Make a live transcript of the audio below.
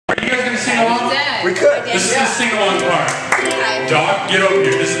sing-along? We could. This is the sing-along part. Dog, get over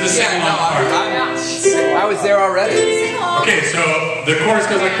here. This is the sing-along part. I was there already. Okay, so the chorus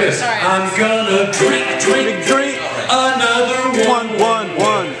goes like this. I'm gonna drink another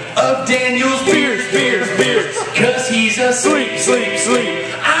one of Daniel's beers, cause he's asleep.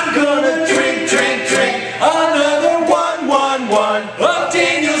 I'm gonna drink another one of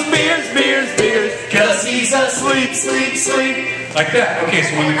Daniel's beers, cause he's asleep. Like that. Okay,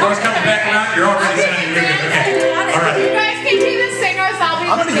 so when the chorus comes back around, you're already sounding really good. Okay, alright. You guys can do the singers, I'll be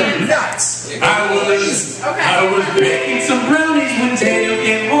I'm gonna go nuts. I was baking some brownies when Daniel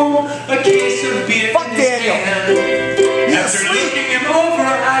came home, a case of beer. Fuck Daniel. After looking him over,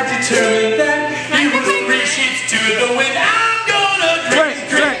 I determined that he was 3 sheets to the wind. I'm gonna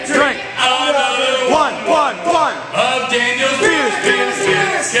drink another one of Daniel's beers, cause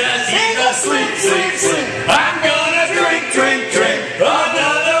he's asleep. I'm gonna drink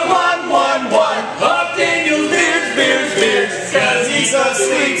another one of Daniel's beers, cause he's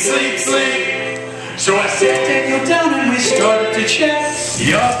asleep. So I sat Daniel down and we started to chat.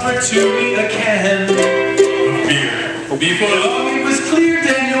 He offered to me a can of beer. Before long it was clear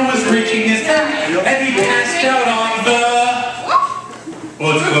Daniel was reaching his end, and he passed out on the...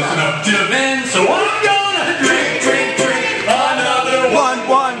 Well, it's close enough to the van, so I'm gonna drink another one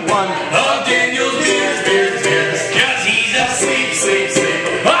of Daniel's beers, cause he's asleep.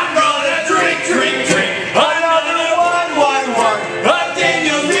 I'm gonna drink another one of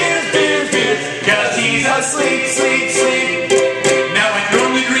Daniel's beers, cause he's asleep. Now I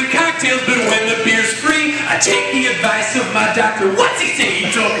normally drink cocktails, but when the beer's free, I take the advice of my doctor. What's he say?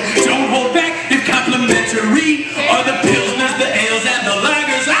 He told me, don't hold back if complimentary are the pilsners, the ales, and the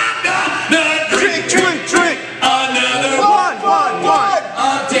lagers. I'm gonna drink another one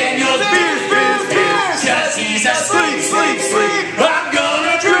of Daniel's beers, cause he's asleep. I'm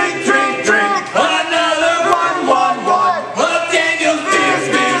gonna drink another one of Daniel's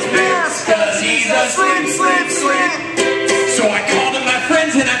beers, cause he's asleep. So I called up my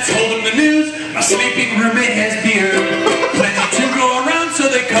friends and I told them the news. My sleeping roommate has beer, plenty to go around, so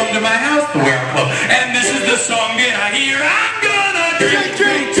they come to my house to wear a club. And this is the song that I hear. I'm gonna drink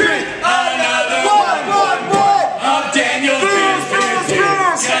another one of Daniel's beers,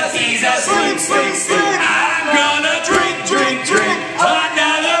 cause he's asleep. I'm gonna drink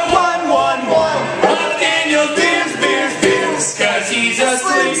another one of Daniel's beers, cause he's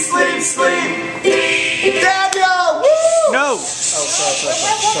asleep. Daniel! Woo! No.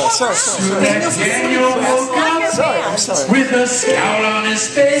 Sorry. Daniel woke up with a scowl on his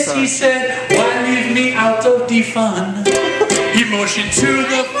face. He said, why leave me out of the fun? He motioned to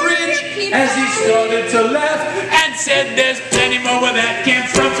the fridge as he started to laugh and said, there's plenty more where that came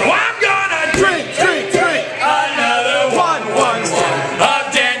from. So I'm gonna drink another one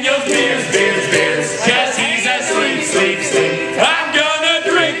of Daniel's beers, cause he's asleep. I'm gonna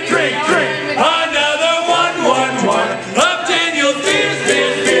drink another one of Daniel's beers,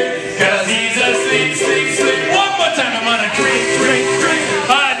 cause he's asleep. One more time, I'm gonna drink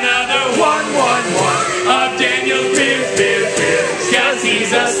another one of Daniel's beers, cause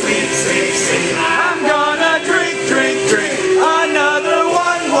he's asleep. I'm gonna drink another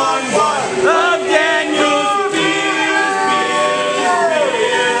one of Daniel's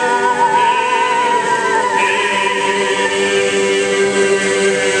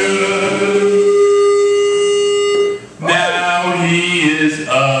Now he is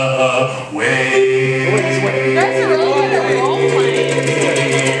away. You guys are really good at role playing.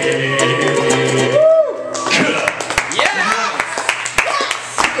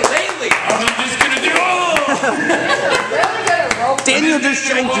 I'm just gonna do Really good at role playing. Daniel just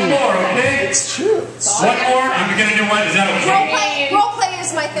shanked one you. more, okay? It's true. One more. I'm gonna do one. Is that okay? Role play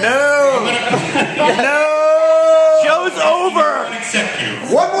is my thing. No. Show's over. I accept you.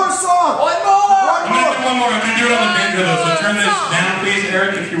 One more song. I'm gonna do one more. I'm gonna do it on the banjo though. So turn this down, please,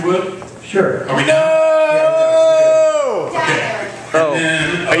 Eric, if you would. Sure. Are we done? Oh,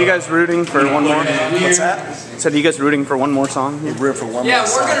 are you guys rooting for one more? What's that? Said, are you guys rooting for one more song? You root for one more Yeah, we're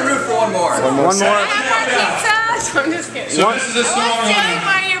song. gonna root for one more. One more? Pizza? I'm just kidding. So this is a song. Stand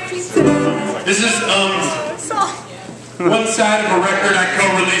by your pizza. This is one side of a record I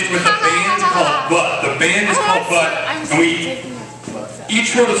co-released with a band called Butt. The band is called Butt, and we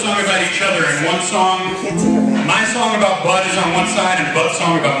each wrote a song about each other. And one song, my song about Butt is on one side, and Butt's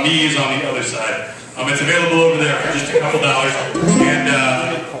song about me is on the other side. It's available over there for just a couple dollars, and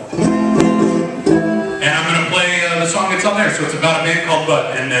I'm gonna play the song that's on there. So it's about a band called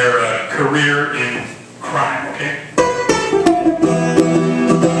Butt and their career in crime. Okay.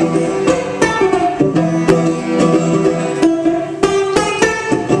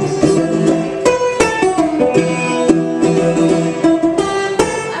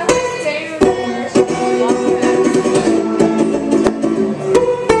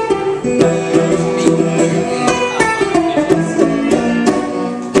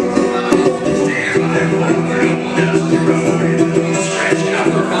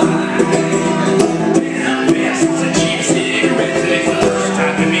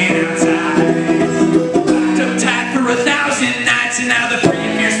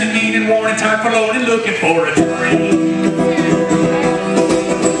 running time for loading, looking for a drink.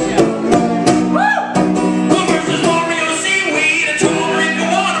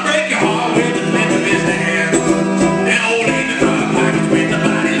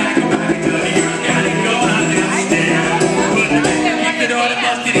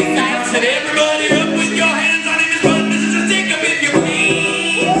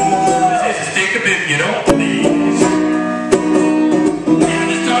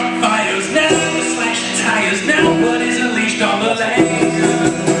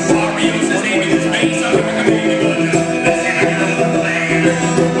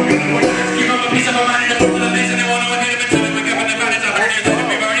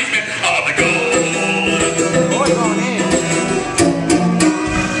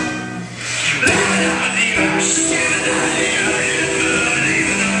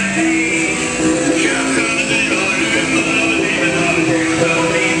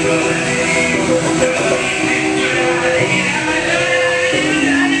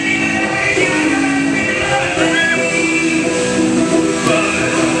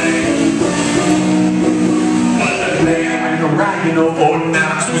 You know, for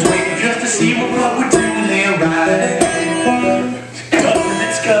now, I was waiting just to see what we're doing there, right?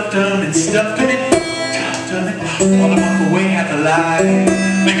 Scuffed them and stuffed them and tossed them and all of them away at the light.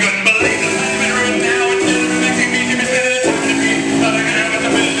 They couldn't believe the light in the room now until the next thing we spent the time to be. They're gonna have the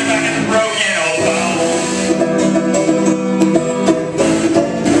business back in the broken old bone.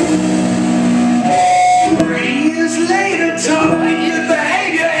 3 years later, talking your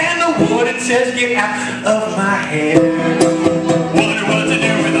behavior and the word it says get out of my head.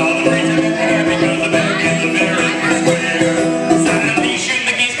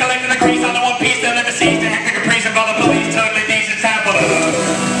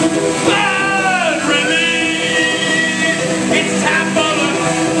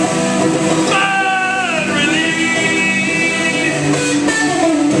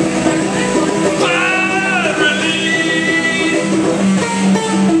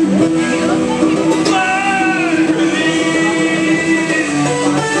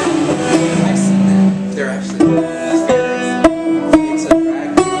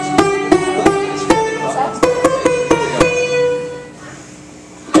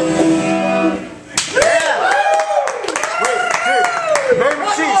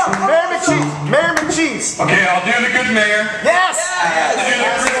 Okay, I'll do the good mayor. Yes! I'll do the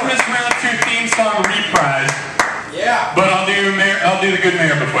Christmas round 2 theme song reprise. Yeah. But I'll do the good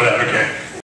mayor before that, okay?